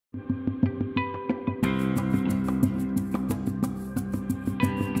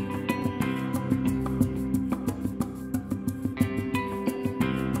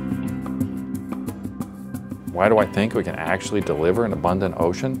Why do I think we can actually deliver an abundant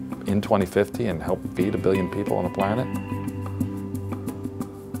ocean in 2050 and help feed 1 billion people on the planet?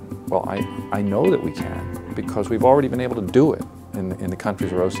 Well, I know that we can because we've already been able to do it in the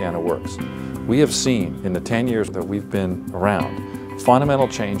countries where Oceana works. We have seen in the 10 years that we've been around fundamental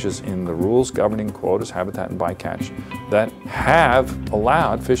changes in the rules governing quotas, habitat, and bycatch that have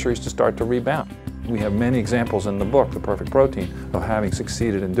allowed fisheries to start to rebound. We have many examples in the book, The Perfect Protein, of having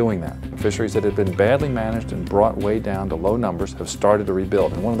succeeded in doing that. Fisheries that had been badly managed and brought way down to low numbers have started to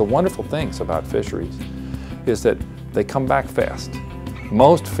rebuild. And one of the wonderful things about fisheries is that they come back fast.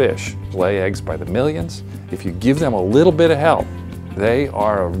 Most fish lay eggs by the millions. If you give them a little bit of help, they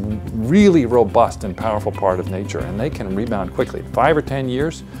are a really robust and powerful part of nature, and they can rebound quickly. 5 or 10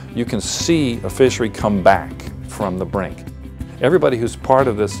 years, you can see a fishery come back from the brink. Everybody who's part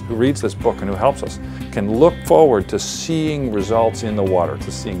of this, who reads this book and who helps us, can look forward to seeing results in the water,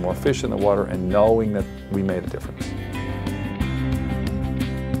 to seeing more fish in the water and knowing that we made a difference.